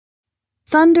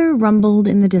Thunder rumbled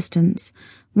in the distance,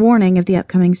 warning of the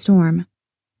upcoming storm.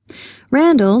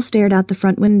 Randall stared out the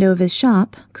front window of his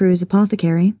shop, Crew's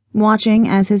Apothecary, watching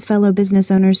as his fellow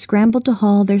business owners scrambled to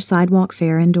haul their sidewalk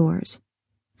fare indoors.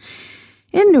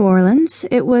 In New Orleans,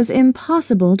 it was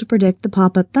impossible to predict the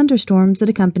pop-up thunderstorms that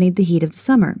accompanied the heat of the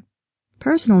summer.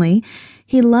 Personally,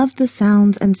 he loved the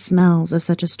sounds and smells of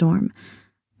such a storm.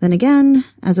 Then again,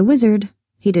 as a wizard,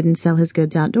 he didn't sell his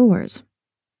goods outdoors.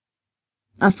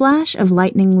 A flash of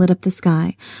lightning lit up the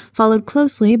sky, followed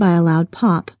closely by a loud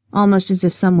pop, almost as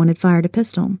if someone had fired a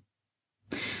pistol.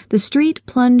 The street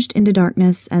plunged into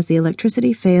darkness as the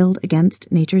electricity failed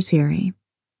against nature's fury.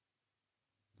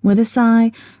 With a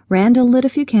sigh, Randall lit a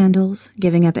few candles,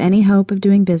 giving up any hope of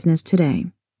doing business today.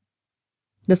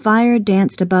 The fire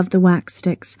danced above the wax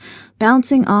sticks,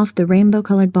 bouncing off the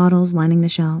rainbow-colored bottles lining the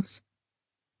shelves.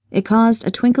 It caused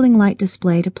a twinkling light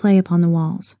display to play upon the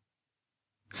walls.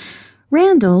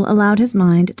 Randall allowed his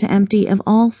mind to empty of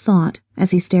all thought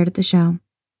as he stared at the show.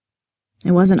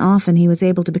 It wasn't often he was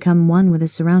able to become one with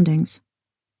his surroundings.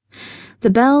 The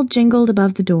bell jingled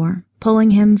above the door,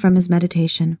 pulling him from his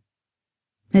meditation.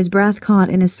 His breath caught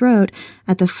in his throat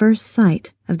at the first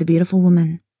sight of the beautiful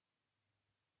woman.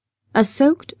 A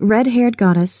soaked, red-haired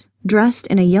goddess, dressed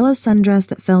in a yellow sundress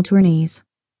that fell to her knees.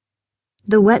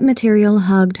 The wet material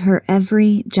hugged her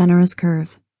every generous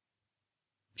curve.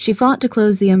 She fought to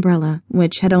close the umbrella,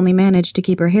 which had only managed to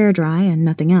keep her hair dry and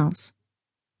nothing else.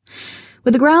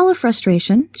 With a growl of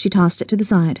frustration, she tossed it to the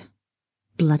side.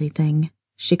 Bloody thing,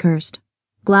 she cursed,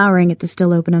 glowering at the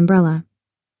still open umbrella.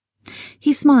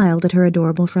 He smiled at her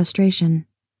adorable frustration.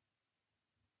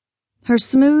 Her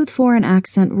smooth foreign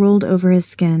accent rolled over his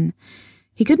skin.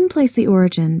 He couldn't place the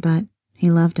origin, but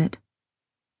he loved it.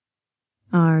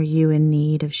 Are you in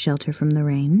need of shelter from the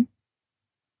rain?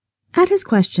 At his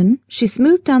question, she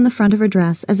smoothed down the front of her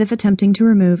dress as if attempting to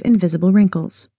remove invisible wrinkles.